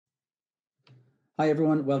Hi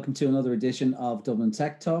everyone, welcome to another edition of Dublin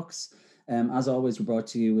Tech Talks. As always, we're brought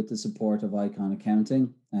to you with the support of Icon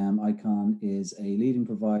Accounting. Icon is a leading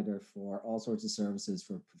provider for all sorts of services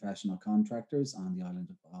for professional contractors on the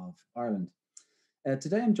island of Ireland.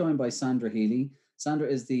 Today I'm joined by Sandra Healy. Sandra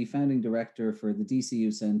is the founding director for the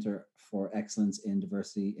DCU Centre for Excellence in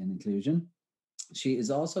Diversity and Inclusion. She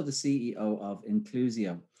is also the CEO of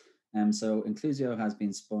Inclusio. So Inclusio has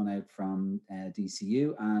been spun out from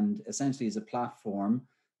DCU and essentially is a platform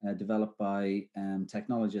developed by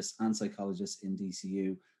technologists and psychologists in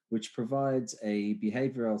DCU, which provides a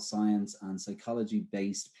behavioral science and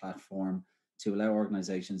psychology-based platform to allow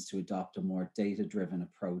organizations to adopt a more data-driven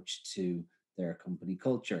approach to their company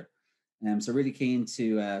culture. So really keen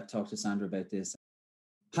to talk to Sandra about this.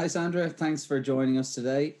 Hi, Sandra. Thanks for joining us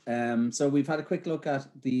today. So we've had a quick look at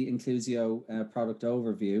the Inclusio product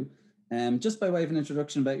overview. Just by way of an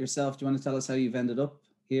introduction about yourself, do you want to tell us how you've ended up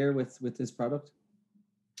here with this product?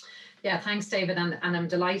 Yeah, thanks, David. And I'm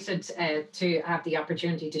delighted to have the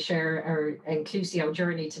opportunity to share our Inclusio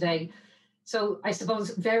journey today. So I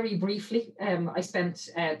suppose very briefly, I spent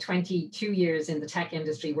 22 years in the tech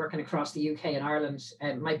industry working across the UK and Ireland.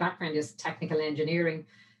 My background is technical engineering.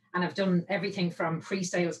 And I've done everything from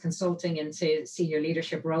pre-sales consulting into senior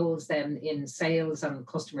leadership roles, then in sales and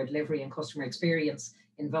customer delivery and customer experience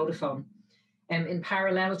in Vodafone. In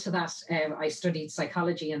parallel to that, I studied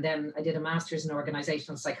psychology and then I did a master's in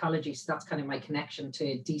organizational psychology. So that's kind of my connection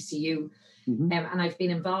to DCU. Mm-hmm. And I've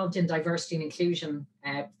been involved in diversity and inclusion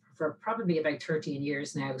for probably about 13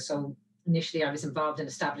 years now. So initially I was involved in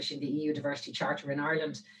establishing the EU Diversity Charter in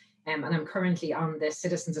Ireland. And I'm currently on the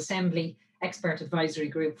Citizens Assembly Expert Advisory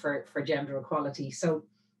Group for gender equality. So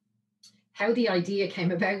how the idea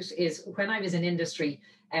came about is when I was in industry,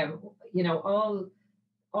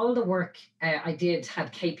 all the work I did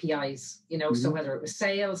had KPIs, mm-hmm. So whether it was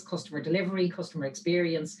sales, customer delivery, customer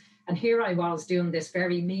experience, and here I was doing this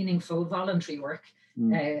very meaningful voluntary work.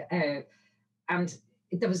 Mm. And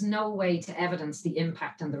there was no way to evidence the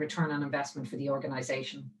impact and the return on investment for the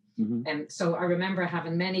organization. Mm-hmm. And so I remember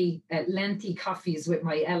having many lengthy coffees with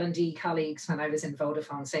my L&D colleagues when I was in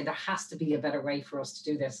Vodafone saying there has to be a better way for us to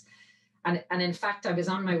do this. And in fact, I was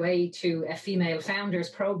on my way to a female founders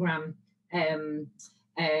program and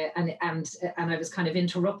I was kind of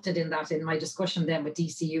interrupted in my discussion then with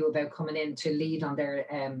DCU about coming in to lead on their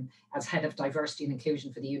as head of diversity and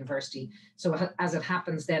inclusion for the university. So as it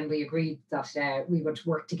happens, then we agreed that we would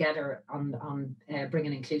work together on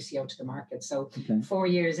bringing Inclusio to the market. So 4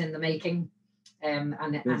 years in the making, and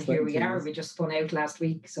here we are. We just spun out last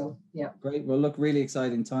week. So yeah, great. Well, look, really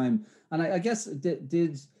exciting time. And I guess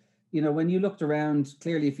did when you looked around,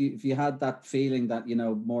 clearly, if you had that feeling that,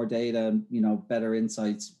 more data, better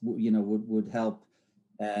insights, would help,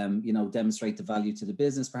 demonstrate the value to the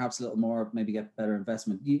business, perhaps a little more, maybe get better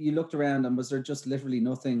investment. You looked around and was there just literally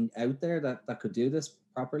nothing out there that could do this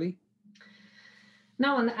properly?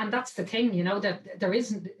 No, and that's the thing, that there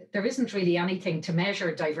isn't really anything to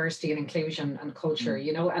measure diversity and inclusion and culture,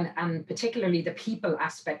 and particularly the people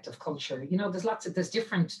aspect of culture. There's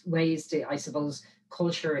different ways to, I suppose,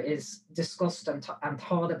 culture is discussed and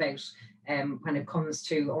thought about when it comes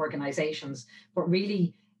to organizations, but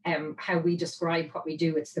really how we describe what we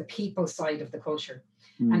do, it's the people side of the culture.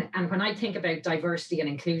 And when I think about diversity and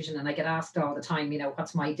inclusion, and I get asked all the time,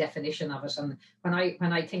 what's my definition of it? And when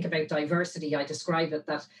I think about diversity, I describe it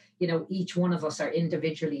that, each one of us are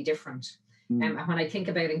individually different. And when I think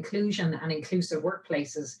about inclusion and inclusive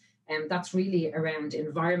workplaces, that's really around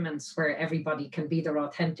environments where everybody can be their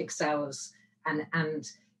authentic selves and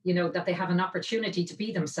that they have an opportunity to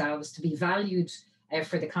be themselves, to be valued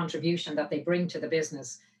for the contribution that they bring to the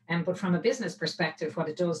business. But from a business perspective, what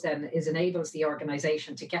it does then is enables the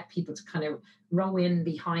organization to get people to kind of row in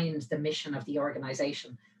behind the mission of the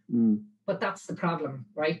organization. But that's the problem,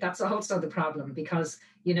 right? That's also the problem because,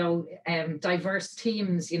 diverse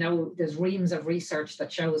teams, there's reams of research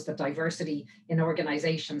that shows that diversity in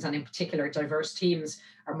organizations and in particular diverse teams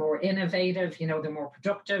are more innovative, they're more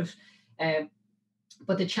productive.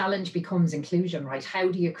 But the challenge becomes inclusion, right? How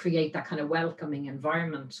do you create that kind of welcoming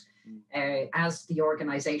environment as the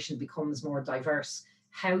organization becomes more diverse?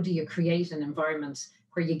 How do you create an environment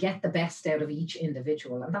where you get the best out of each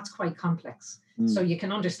individual? And that's quite complex. So you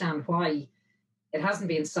can understand why it hasn't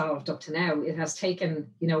been solved up to now. It has taken,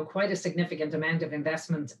 quite a significant amount of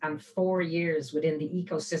investment and 4 years within the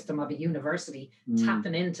ecosystem of a university,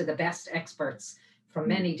 tapping into the best experts from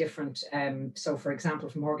many different, so for example,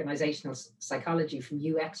 from organizational psychology, from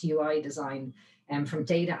UX, UI design, and from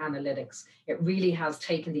data analytics. It really has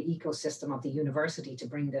taken the ecosystem of the university to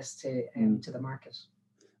bring this to the market.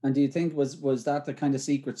 And do you think was that the kind of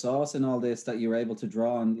secret sauce in all this, that you were able to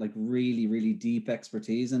draw on like really, really deep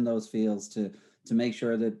expertise in those fields to make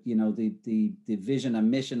sure that, you know, the vision and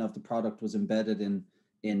mission of the product was embedded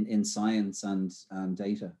in science and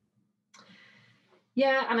data?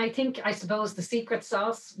 Yeah, and I suppose the secret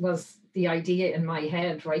sauce was the idea in my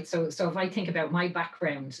head, right? So if I think about my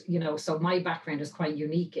background, you know, so my background is quite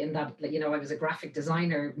unique in that, you know, I was a graphic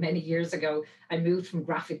designer many years ago. I moved from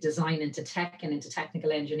graphic design into tech and into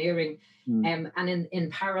technical engineering. Mm. And in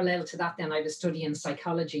parallel to that, then I was studying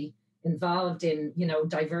psychology, involved in, you know,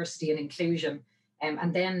 diversity and inclusion,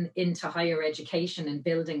 and then into higher education and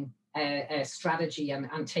building a strategy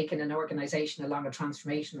and taking an organization along a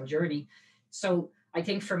transformational journey. So I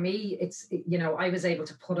think for me, it's, you know, I was able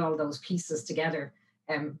to put all those pieces together.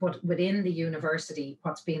 But within the university,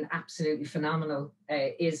 what's been absolutely phenomenal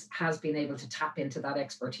has been able to tap into that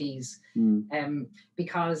expertise.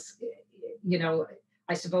 Because, you know,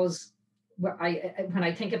 I suppose when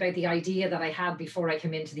I think about the idea that I had before I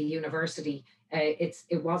came into the university,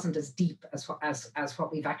 it wasn't as deep as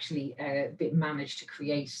what we've actually managed to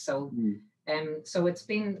create. So so it's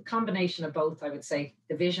been a combination of both, I would say,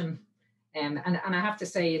 the vision. And I have to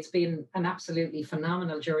say, it's been an absolutely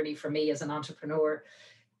phenomenal journey for me as an entrepreneur.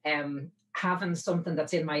 Having something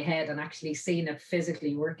that's in my head and actually seeing it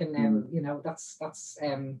physically working now, you know, that's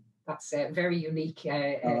a very unique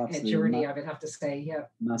journey, I would have to say. Yeah,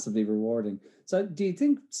 massively rewarding. So, do you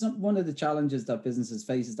think one of the challenges that businesses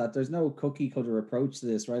face is that there's no cookie cutter approach to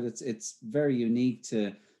this, right? It's very unique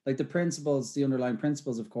to, like, the principles, the underlying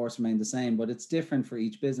principles, of course, remain the same, but it's different for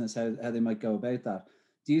each business how they might go about that.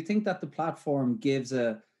 Do you think that the platform gives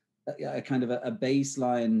a kind of a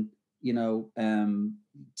baseline, you know,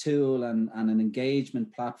 tool and an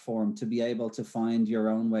engagement platform to be able to find your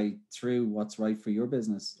own way through what's right for your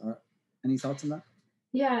business? Or any thoughts on that?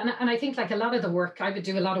 Yeah, and I think like a lot of the work, I would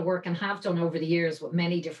do a lot of work and have done over the years with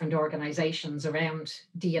many different organizations around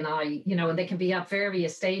D&I, you know, and they can be at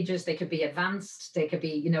various stages. They could be advanced, they could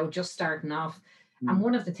be, you know, just starting off. And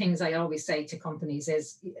one of the things I always say to companies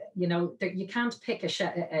is, you know, that you can't pick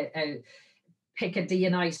pick a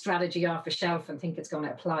D&I strategy off a shelf and think it's going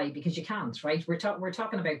to apply, because you can't, right? We're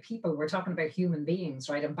talking about people, we're talking about human beings,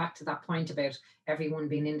 right? And back to that point about everyone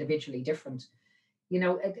being individually different, you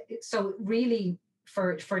know. So really,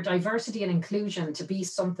 for diversity and inclusion to be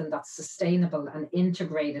something that's sustainable and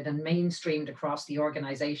integrated and mainstreamed across the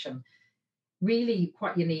organization, really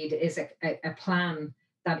what you need is a plan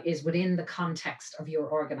that is within the context of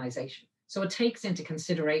your organization. So it takes into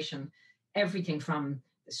consideration everything from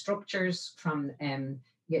the structures, from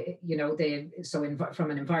you know,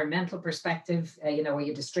 from an environmental perspective, you know, are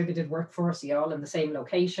you distributed workforce? Are you all in the same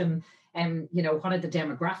location? And you know, what are the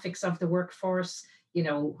demographics of the workforce? You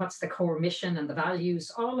know, what's the core mission and the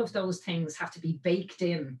values? All of those things have to be baked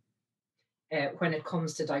in when it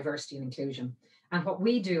comes to diversity and inclusion. And what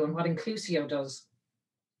we do and what Inclusio does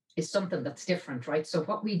is something that's different, right? So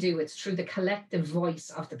what we do, it's through the collective voice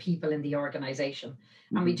of the people in the organization.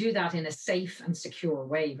 And we do that in a safe and secure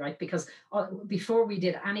way, right? Because before we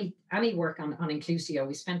did any work on Inclusio,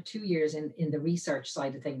 we spent 2 years in the research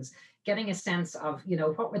side of things, getting a sense of, you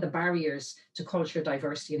know, what were the barriers to culture,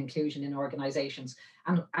 diversity, and inclusion in organizations.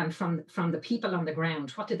 And from the people on the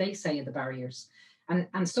ground, what did they say are the barriers?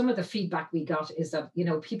 And some of the feedback we got is that, you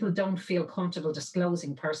know, people don't feel comfortable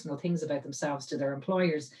disclosing personal things about themselves to their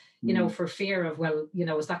employers, you know, for fear of, well, you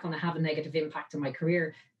know, is that going to have a negative impact on my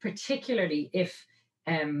career, particularly if,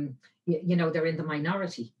 you know, they're in the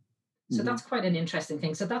minority. So that's quite an interesting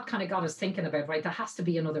thing. So that kind of got us thinking about, right, there has to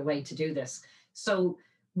be another way to do this. So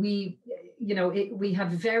we, you know, we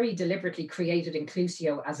have very deliberately created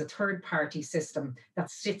Inclusio as a third-party system that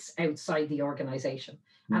sits outside the organization.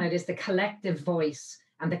 And it is the collective voice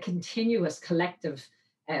and the continuous collective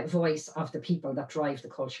voice of the people that drive the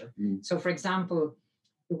culture. So, for example,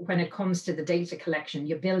 when it comes to the data collection,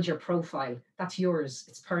 you build your profile. That's yours.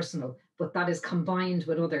 It's personal, but that is combined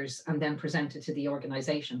with others and then presented to the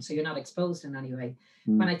organization. So you're not exposed in any way.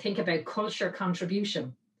 When I think about culture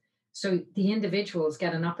contribution, so the individuals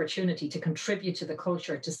get an opportunity to contribute to the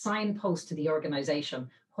culture, to signpost to the organization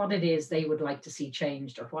what it is they would like to see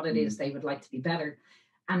changed or what it is they would like to be better.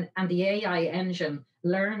 And the AI engine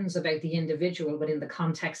learns about the individual within the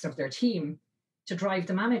context of their team to drive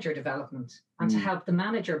the manager development and to help the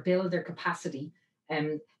manager build their capacity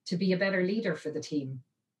to be a better leader for the team.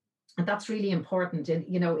 And that's really important. And,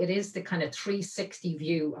 you know, it is the kind of 360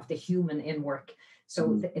 view of the human in work.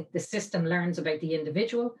 So the system learns about the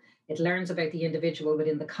individual. It learns about the individual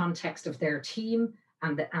within the context of their team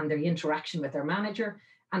and their interaction with their manager,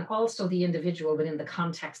 and also the individual within the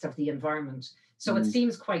context of the environment. So it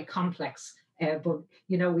seems quite complex, But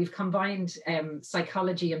we've combined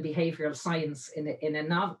psychology and behavioral science in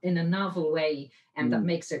a novel way, and that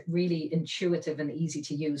makes it really intuitive and easy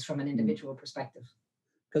to use from an individual perspective.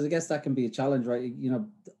 Because I guess that can be a challenge, right?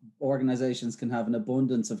 Organizations can have an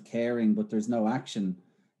abundance of caring, but there's no action.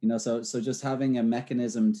 So just having a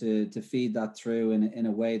mechanism to feed that through in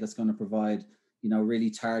a way that's going to provide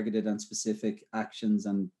really targeted and specific actions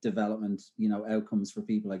and development outcomes for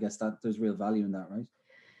people. I guess that there's real value in that, right?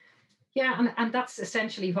 Yeah, and that's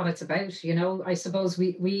essentially what it's about. I suppose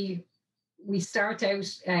we start out,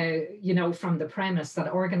 from the premise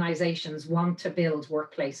that organizations want to build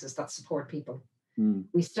workplaces that support people.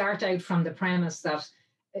 We start out from the premise that,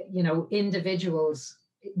 individuals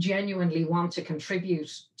genuinely want to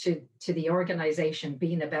contribute to the organization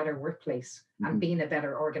being a better workplace and being a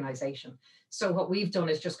better organization. So what we've done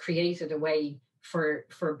is just created a way for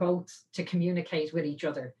both to communicate with each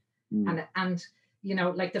other. And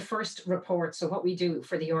like the first report, so what we do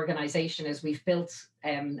for the organization is we've built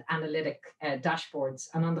analytic dashboards.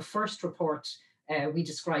 And on the first report, we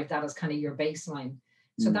describe that as kind of your baseline.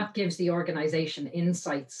 So that gives the organization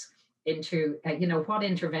insights into, what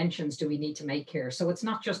interventions do we need to make here? So it's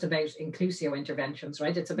not just about Inclusio interventions,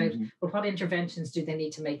 right? It's about, but what interventions do they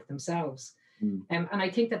need to make themselves? And I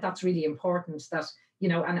think that that's really important that,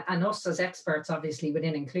 and us as experts, obviously,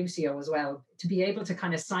 within Inclusio as well, to be able to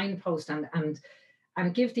kind of signpost and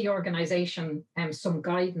give the organization some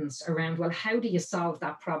guidance around, well, how do you solve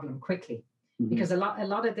that problem quickly? Because a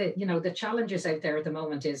lot of the, the challenges out there at the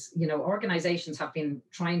moment is, organizations have been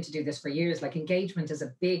trying to do this for years. Like engagement is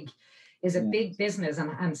a big business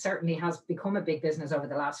and certainly has become a big business over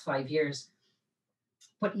the last 5 years.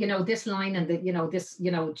 But, this line and this,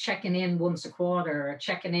 checking in once a quarter or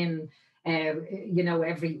checking in,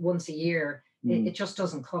 every once a year, it just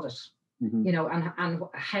doesn't cut it. And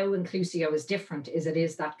how Inclusio is different is it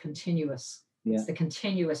is that continuous. It's the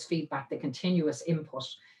continuous feedback, the continuous input.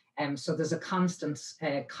 So there's a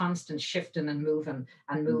constant shifting and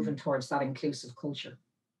moving towards that inclusive culture.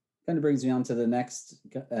 Kind of brings me on to the next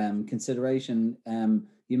consideration.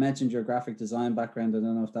 You mentioned your graphic design background. I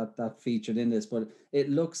don't know if that featured in this, but it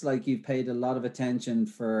looks like you've paid a lot of attention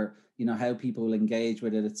for how people engage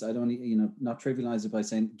with it. It's I don't not trivialize it by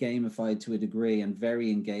saying gamified to a degree and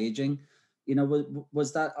very engaging.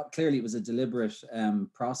 Was that clearly it was a deliberate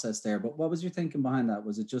process there? But what was your thinking behind that?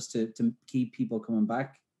 Was it just to keep people coming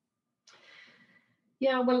back?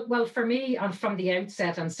 Yeah, well, for me, and from the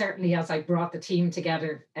outset, and certainly as I brought the team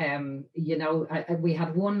together, we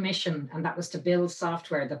had one mission, and that was to build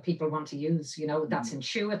software that people want to use. That's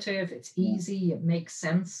intuitive, it's easy, it makes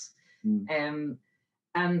sense. And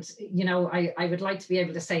I would like to be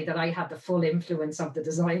able to say that I had the full influence of the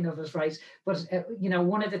design of it, right? But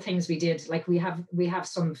one of the things we did, like we have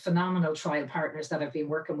some phenomenal trial partners that have been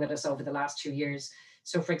working with us over the last 2 years.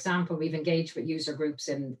 So, for example, we've engaged with user groups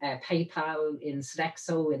in PayPal, in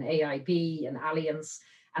Sodexo, in AIB, in Allianz.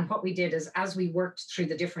 And what we did is, as we worked through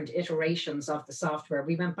the different iterations of the software,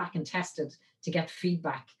 we went back and tested to get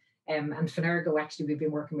feedback. And Finergo, actually, we've been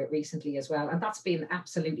working with recently as well. And that's been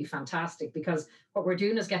absolutely fantastic because what we're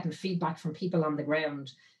doing is getting feedback from people on the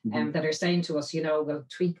ground that are saying to us, we'll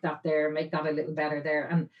tweak that there, make that a little better there.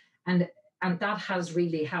 And that has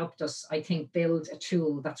really helped us, I think, build a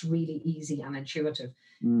tool that's really easy and intuitive.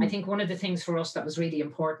 I think one of the things for us that was really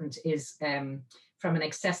important is from an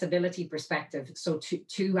accessibility perspective. So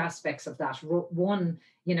two aspects of that. One,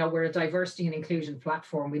 we're a diversity and inclusion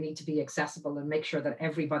platform. We need to be accessible and make sure that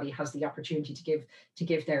everybody has the opportunity to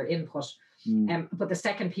give their input. But the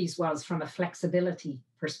second piece was from a flexibility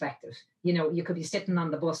perspective. You could be sitting on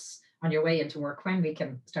the bus on your way into work when we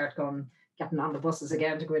can start getting on the buses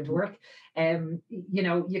again to go into work.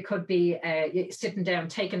 You could be sitting down,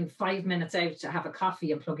 taking 5 minutes out to have a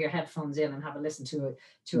coffee and plug your headphones in and have a listen to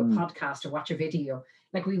a podcast or watch a video.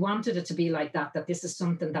 Like we wanted it to be like that this is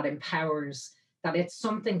something that empowers, that it's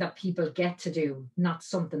something that people get to do, not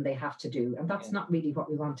something they have to do. And that's not really what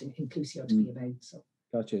we want Inclusio to be about. So.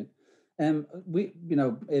 Gotcha. We,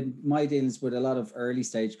 in my dealings with a lot of early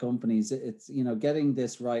stage companies, it's, getting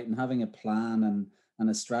this right and having a plan and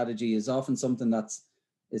a strategy is often something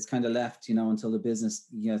it's kind of left, until the business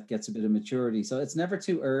gets a bit of maturity. So it's never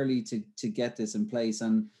too early to get this in place.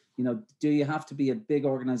 And, do you have to be a big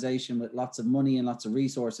organization with lots of money and lots of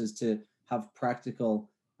resources to have practical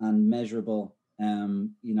and measurable,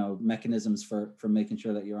 mechanisms for making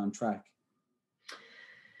sure that you're on track?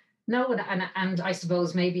 No, and I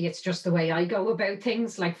suppose maybe it's just the way I go about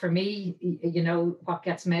things. Like for me, what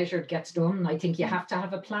gets measured gets done. I think you have to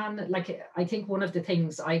have a plan. Like I think one of the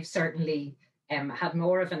things I've certainly had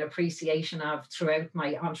more of an appreciation of throughout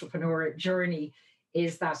my entrepreneur journey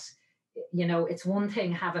is that, it's one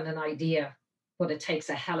thing having an idea, but it takes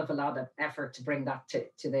a hell of a lot of effort to bring that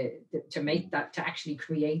to make that, to actually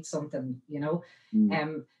create something,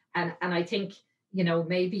 Mm. And I think,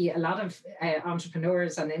 maybe a lot of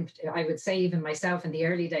entrepreneurs, and I would say even myself in the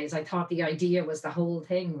early days, I thought the idea was the whole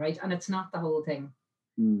thing, right? And it's not the whole thing,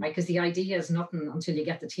 Mm. right? Because the idea is nothing until you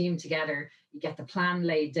get the team together, you get the plan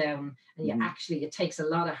laid down, and you actually, it takes a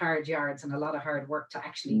lot of hard yards and a lot of hard work to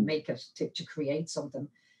actually make it, to create something.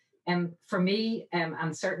 For me,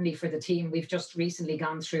 and certainly for the team, we've just recently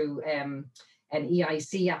gone through an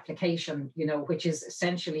EIC application, which is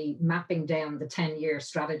essentially mapping down the 10-year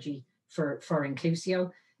strategy for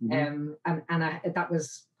Inclusio. That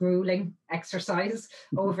was grueling exercise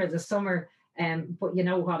over the summer. But you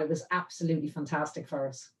know what? It was absolutely fantastic for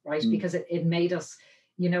us, right? Because it made us,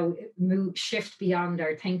 shift beyond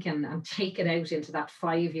our thinking and take it out into that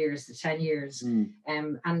 5 years to 10 years.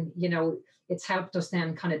 It's helped us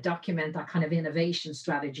then kind of document that kind of innovation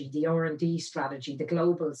strategy, the R&D strategy, the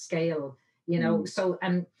global scale, so,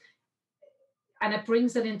 and it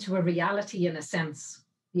brings it into a reality in a sense,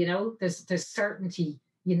 there's certainty,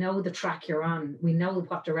 the track you're on, we know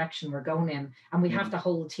what direction we're going in, and we have the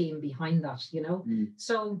whole team behind that,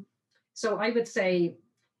 So I would say,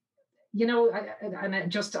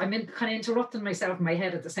 I'm kind of interrupting myself in my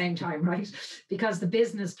head at the same time, right? Because the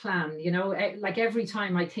business plan, like every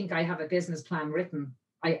time I think I have a business plan written,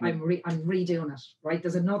 I'm redoing it, right?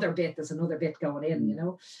 There's another bit going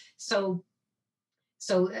in, So,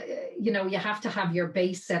 you have to have your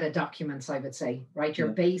base set of documents, I would say, right? Your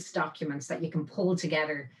base documents that you can pull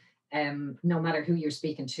together, no matter who you're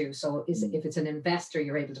speaking to. So if it's an investor,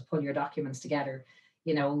 you're able to pull your documents together.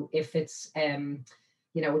 If it's,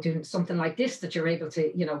 doing something like this, that you're able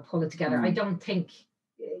to, pull it together. I don't think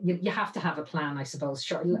you have to have a plan, I suppose.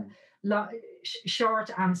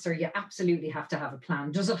 Short answer, you absolutely have to have a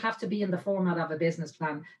plan. Does it have to be in the format of a business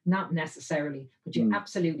plan? Not necessarily, but you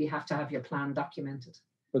absolutely have to have your plan documented.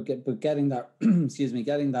 But getting that,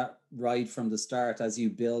 getting that right from the start as you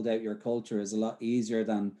build out your culture is a lot easier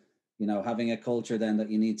than, having a culture then that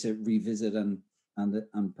you need to revisit and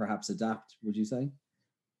perhaps adapt, would you say?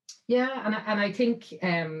 Yeah, and I think,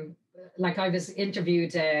 like I was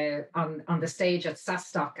interviewed on the stage at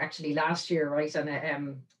SaaStock actually last year, right?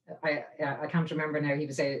 And I can't remember now. He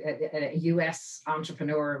was a US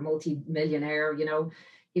entrepreneur, multi-millionaire.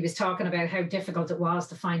 He was talking about how difficult it was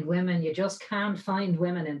to find women. You just can't find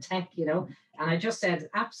women in tech, And I just said,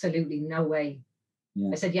 absolutely no way.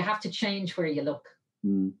 Yeah. I said, you have to change where you look.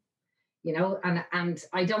 And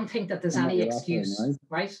I don't think that there's any excuse, offering,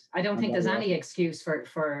 right? I don't think there's any excuse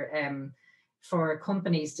for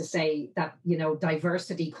companies to say that,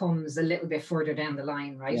 diversity comes a little bit further down the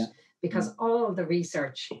line, right? Yeah. Because all the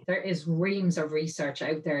research, there is reams of research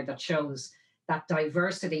out there that shows that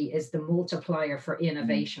diversity is the multiplier for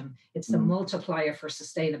innovation. It's the multiplier for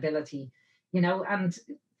sustainability, and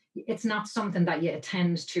it's not something that you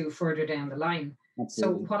attend to further down the line.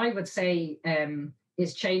 Absolutely. So what I would say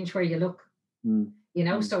is change where you look,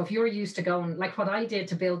 So if you're used to going, like what I did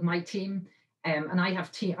to build my team, and I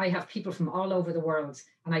have people from all over the world,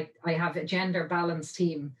 and I have a gender balanced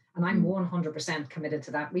team, and I'm 100% committed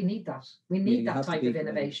to that. We need that. We need that type of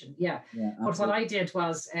innovation. Yeah. But what I did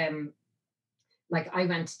was, like I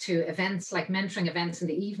went to events, like mentoring events in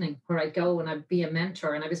the evening, where I'd go and I'd be a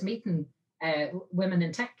mentor, and I was meeting women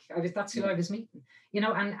in tech. That's who I was meeting,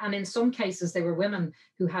 and in some cases they were women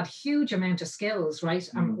who had huge amount of skills, right?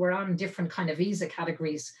 And were on different kind of visa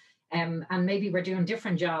categories, and maybe were doing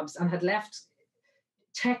different jobs and had left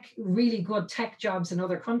really good tech jobs in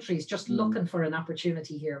other countries, just looking for an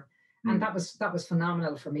opportunity here. And that was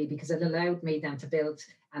phenomenal for me, because it allowed me then to build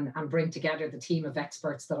and bring together the team of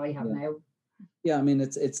experts that I have now. Yeah, I mean,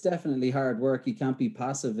 it's definitely hard work. You can't be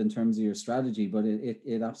passive in terms of your strategy, but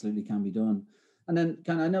it absolutely can be done. And then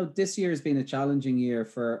I know this year has been a challenging year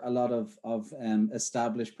for a lot of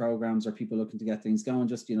established programs or people looking to get things going,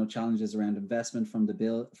 just, challenges around investment from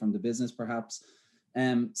the business perhaps.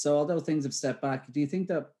 So although things have stepped back, do you think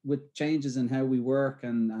that with changes in how we work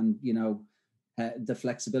and the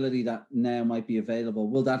flexibility that now might be available,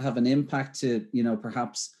 will that have an impact to,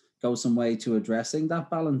 perhaps go some way to addressing that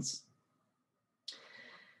balance?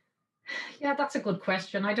 Yeah, that's a good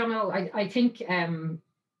question. I don't know. I think,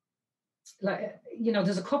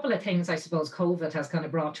 there's a couple of things I suppose COVID has kind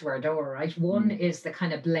of brought to our door, right? One is the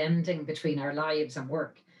kind of blending between our lives and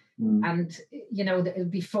work. And,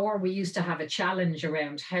 before we used to have a challenge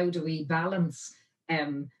around how do we balance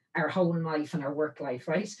our home life and our work life,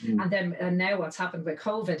 right? And now what's happened with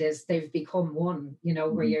COVID is they've become one,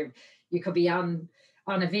 where you could be on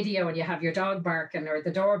on a video and you have your dog barking or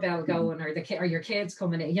the doorbell going or or your kids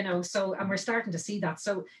coming in, you know. So, and we're starting to see that.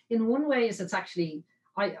 So in one way, it's actually,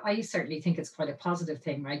 I certainly think it's quite a positive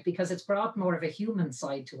thing, right? Because it's brought more of a human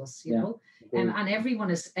side to us, you know, and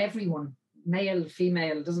everyone, male,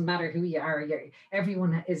 female, doesn't matter who you are,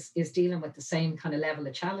 everyone is dealing with the same kind of level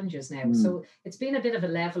of challenges now. So it's been a bit of a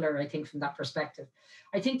leveler, I think, from that perspective.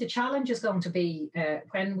 I think the challenge is going to be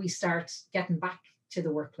when we start getting back to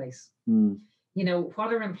the workplace. You know,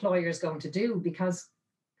 what are employers going to do? Because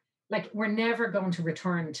like we're never going to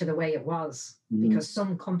return to the way it was because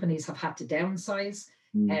some companies have had to downsize.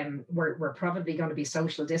 We're probably going to be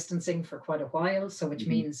social distancing for quite a while. So which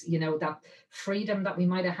means, you know, that freedom that we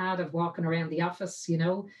might have had of walking around the office, you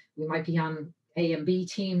know, we might be on A and B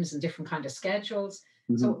teams and different kind of schedules.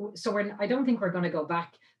 So I don't think we're going to go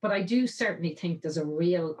back, but I do certainly think there's a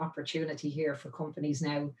real opportunity here for companies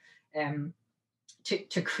now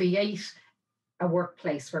to create a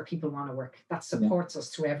workplace where people want to work that supports us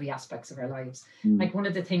through every aspects of our lives. Like one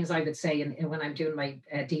of the things I would say when I'm doing my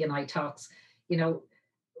D&I talks, you know,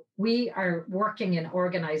 we are working in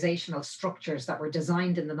organizational structures that were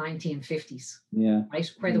designed in the 1950s,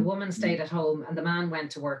 right? Where the woman stayed at home and the man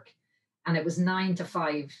went to work, and it was 9 to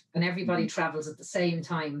 5 and everybody travels at the same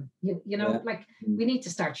time. You know, like we need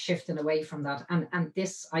to start shifting away from that. And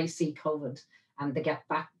this, I see COVID and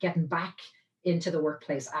getting back into the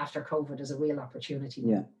workplace after COVID is a real opportunity.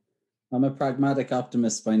 Yeah. I'm a pragmatic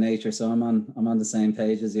optimist by nature, so I'm on the same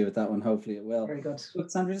page as you with that one. Hopefully it will. Very good.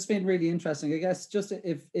 But Sandra, it's been really interesting. I guess just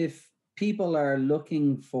if people are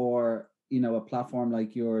looking for, you know, a platform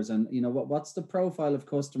like yours, and you know, what's the profile of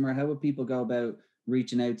customer? How would people go about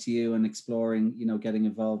reaching out to you and exploring, you know, getting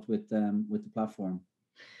involved with the platform?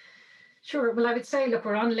 Sure. Well, I would say, look,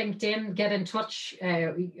 we're on LinkedIn. Get in touch.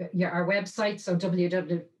 Our website, so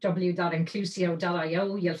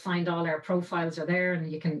www.inclusio.io. You'll find all our profiles are there,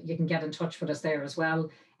 and you can get in touch with us there as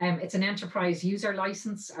well. It's an enterprise user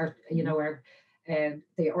license.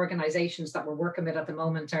 The organizations that we're working with at the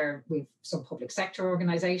moment we've some public sector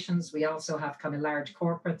organizations. We also have kind of large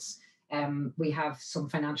corporates. We have some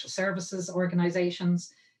financial services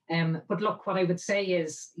organizations. But look, what I would say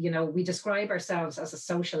is, you know, we describe ourselves as a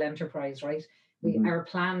social enterprise, right? Our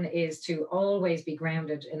plan is to always be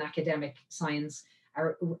grounded in academic science.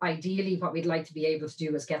 Ideally, what we'd like to be able to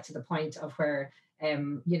do is get to the point of where,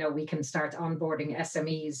 you know, we can start onboarding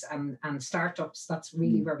SMEs and startups. That's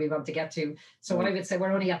really where we want to get to. So I would say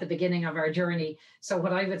we're only at the beginning of our journey. So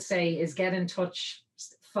what I would say is get in touch,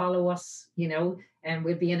 follow us, you know, and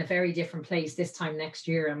we'll be in a very different place this time next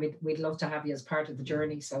year, and we'd love to have you as part of the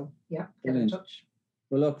journey. So yeah, get in touch.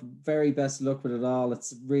 Well, look, very best of luck with it all.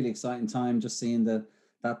 It's a really exciting time just seeing that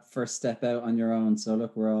first step out on your own. So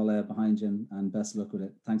look, we're all behind you, and best of luck with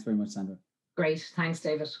it. Thanks very much, Sandra. Great. Thanks,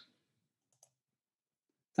 David.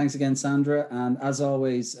 Thanks again, Sandra. And as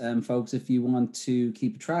always, folks, if you want to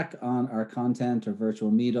keep track on our content or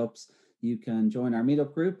virtual meetups, you can join our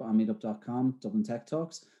meetup group on meetup.com, Dublin Tech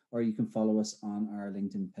Talks, or you can follow us on our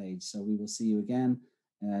LinkedIn page. So we will see you again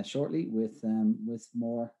shortly with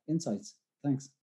more insights. Thanks.